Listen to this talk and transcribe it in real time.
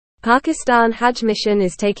Pakistan Hajj Mission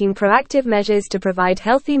is taking proactive measures to provide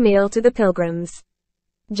healthy meal to the pilgrims.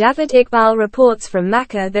 Javed Iqbal reports from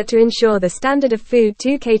Makkah that to ensure the standard of food,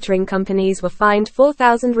 2 catering companies were fined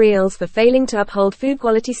 4,000 Riyals for failing to uphold food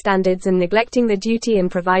quality standards and neglecting the duty in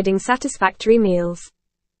providing satisfactory meals.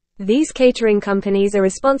 These catering companies are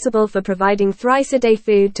responsible for providing thrice a day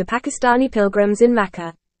food to Pakistani pilgrims in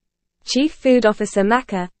Makkah. Chief Food Officer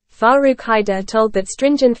Makkah, Farooq Haider, told that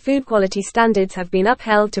stringent food quality standards have been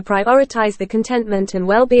upheld to prioritize the contentment and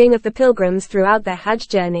well-being of the pilgrims throughout their Hajj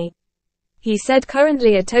journey. He said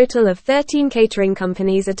currently a total of 13 catering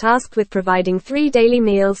companies are tasked with providing 3 daily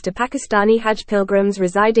meals to Pakistani Hajj pilgrims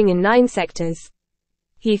residing in 9 sectors.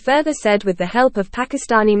 He further said with the help of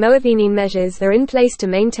Pakistani Moavineen measures are in place to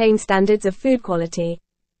maintain standards of food quality.